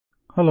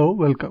Hello,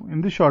 welcome. In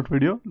this short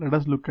video, let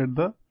us look at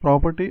the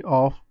property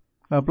of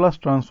Laplace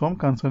transform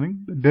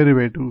concerning the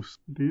derivatives.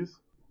 It is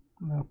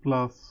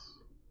Laplace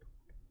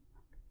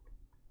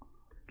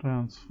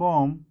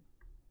transform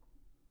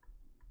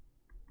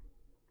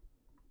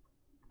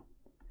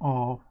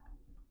of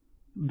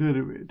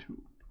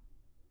derivative.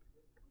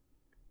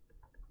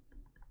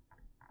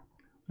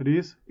 That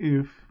is,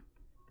 if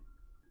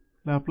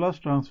Laplace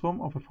transform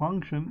of a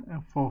function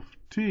f of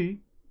t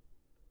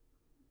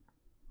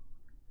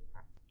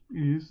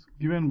is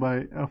given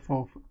by f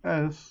of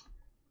s,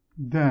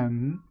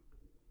 then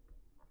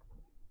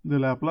the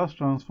Laplace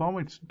transform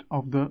of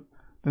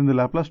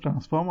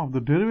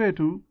the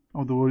derivative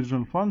of the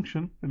original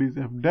function, that is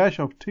f dash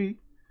of t,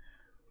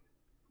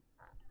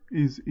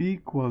 is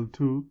equal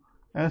to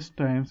s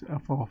times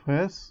f of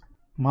s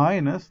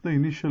minus the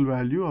initial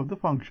value of the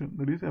function,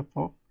 that is f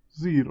of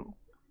 0.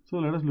 So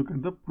let us look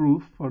at the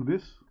proof for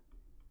this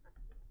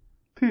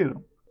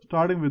theorem.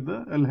 Starting with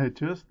the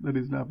LHS, that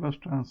is Laplace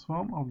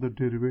transform of the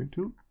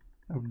derivative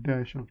f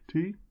dash of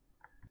t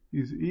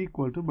is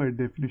equal to, by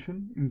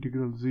definition,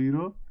 integral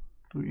 0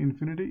 to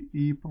infinity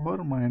e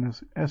power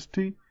minus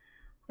st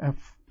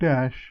f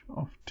dash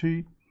of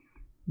t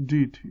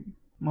dt.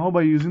 Now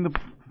by using the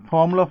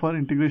formula for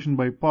integration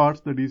by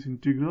parts, that is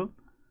integral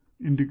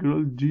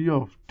g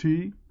of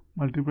t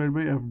multiplied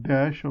by f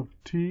dash of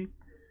t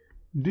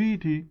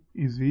dt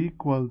is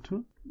equal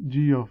to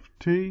g of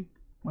t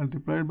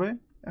multiplied by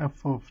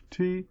f of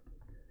t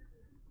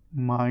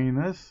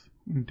minus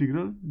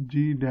integral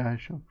g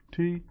dash of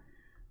t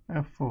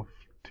f of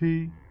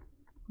t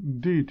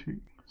dt.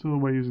 So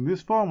by using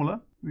this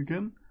formula, we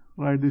can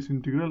write this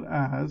integral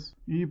as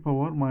e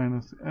power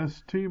minus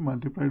st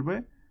multiplied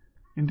by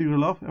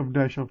integral of f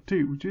dash of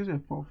t, which is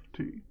f of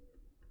t.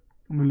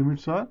 And the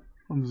limits are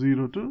from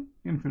 0 to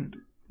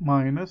infinity,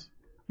 minus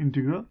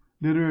integral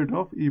derivative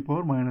of e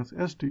power minus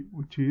st,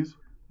 which is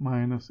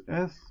minus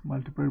s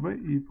multiplied by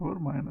e power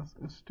minus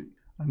st.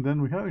 And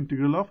then we have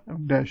integral of f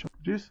dash,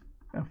 which is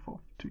f of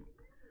t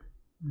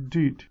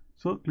dt.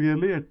 So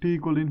clearly at t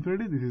equal to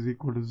infinity, this is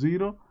equal to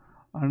 0,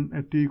 and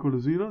at t equal to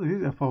 0, this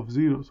is f of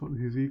 0. So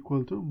this is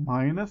equal to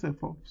minus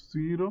f of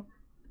 0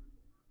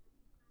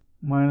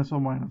 minus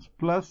or minus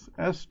plus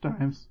s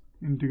times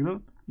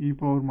integral e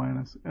power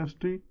minus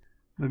st,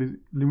 that is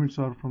limits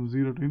are from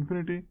 0 to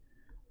infinity,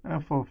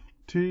 f of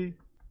t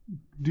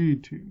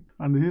dt.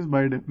 And this is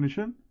by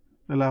definition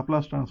the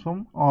Laplace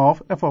transform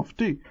of f of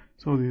t.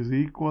 So this is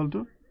equal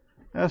to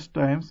s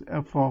times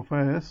f of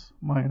s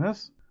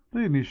minus the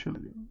initial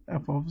value,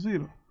 f of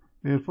 0.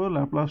 Therefore,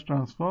 Laplace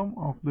transform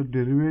of the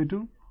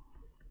derivative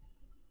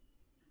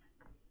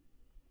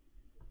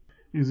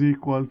is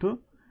equal to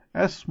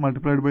s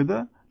multiplied by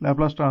the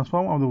Laplace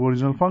transform of the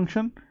original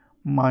function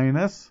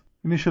minus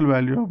initial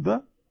value of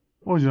the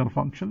original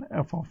function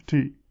f of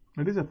t,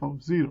 that is f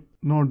of 0.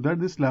 Note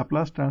that this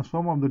Laplace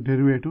transform of the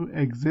derivative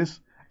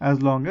exists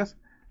as long as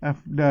f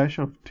dash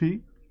of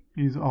t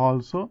is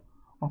also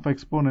of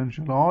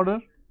exponential order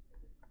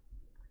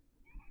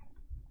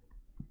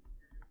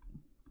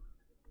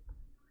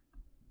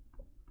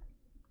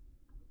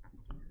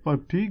for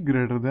t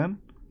greater than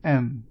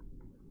n.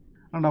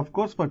 And of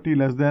course, for t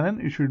less than n,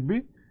 it should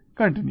be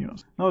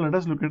continuous. Now let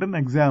us look at an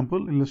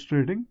example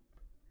illustrating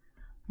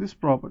this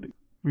property.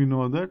 We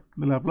know that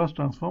the Laplace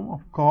transform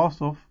of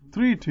cos of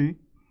 3t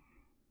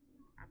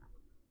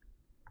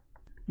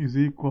is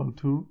equal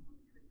to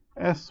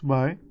s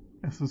by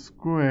s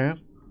square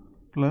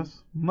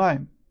plus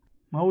 9.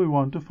 Now we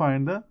want to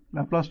find the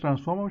Laplace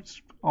transform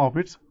of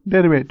its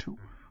derivative.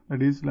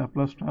 That is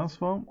Laplace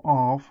transform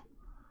of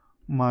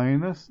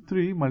minus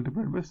 3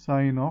 multiplied by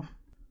sine of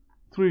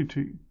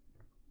 3t,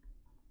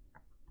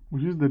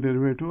 which is the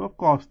derivative of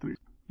cos 3.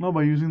 Now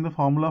by using the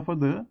formula for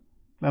the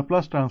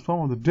Laplace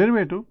transform of the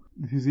derivative,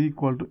 this is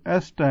equal to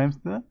s times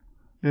the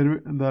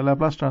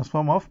Laplace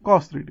transform of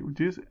cos 3t,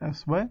 which is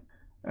s by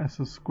s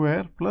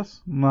square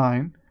plus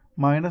 9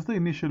 minus the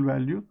initial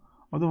value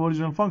of the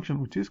original function,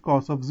 which is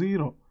cos of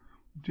 0,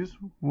 which is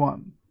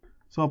 1.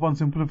 So upon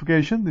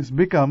simplification, this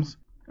becomes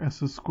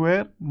s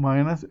square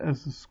minus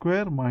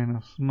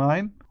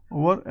 9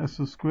 over s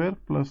square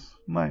plus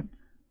 9.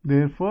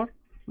 Therefore,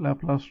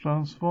 Laplace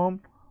transform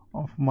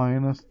of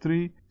minus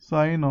 3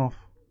 sine of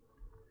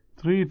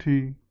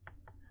 3t,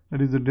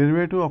 that is the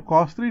derivative of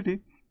cos 3t,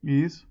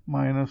 is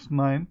minus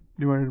 9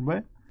 divided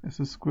by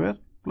s square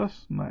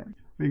plus 9.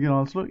 We can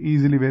also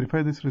easily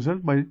verify this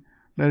result by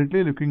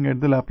directly looking at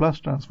the Laplace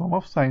transform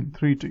of sine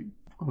 3t,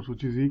 of course,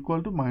 which is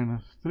equal to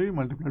minus 3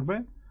 multiplied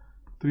by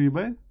 3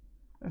 by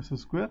s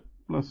square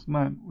plus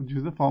 9, which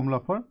is the formula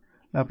for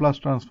Laplace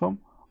transform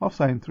of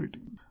sine 3t.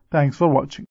 Thanks for watching.